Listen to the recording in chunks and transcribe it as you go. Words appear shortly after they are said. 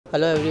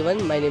Hello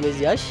everyone, my name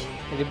is Yash,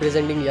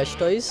 representing Yash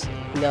Toys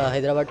in the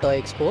Hyderabad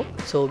Toy Expo.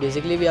 So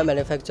basically we are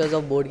manufacturers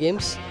of board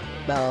games,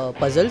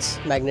 puzzles,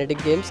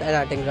 magnetic games and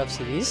art and craft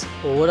series.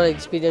 Overall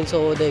experience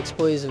over the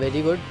expo is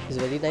very good, it's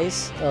very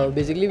nice.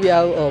 Basically we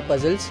have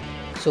puzzles.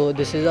 So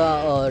this is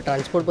a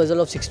transport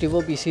puzzle of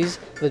 64 pieces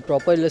with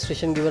proper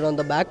illustration given on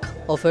the back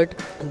of it.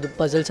 The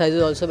puzzle size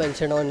is also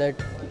mentioned on it,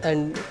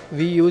 and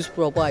we use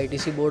proper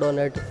ITC board on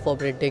it for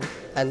printing,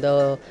 and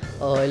the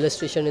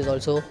illustration is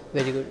also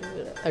very good,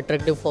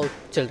 attractive for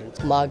children.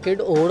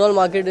 Overall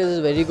market is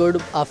very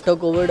good after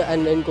COVID,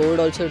 and in COVID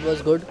also it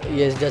was good.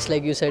 Yes, just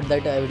like you said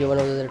that everyone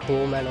was at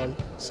home and all.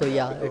 So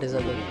yeah, it is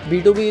a good.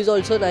 B2B is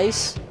also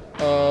nice.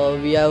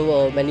 We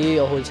have many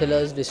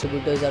wholesalers,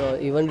 distributors and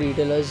even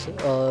retailers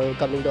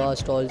coming to our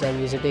stalls and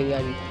visiting,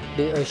 and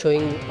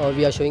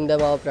we are showing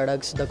them our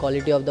products, the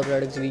quality of the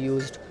products we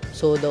used.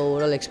 So the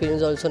overall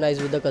experience also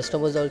nice with the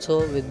customers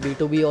also, with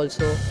B2B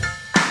also.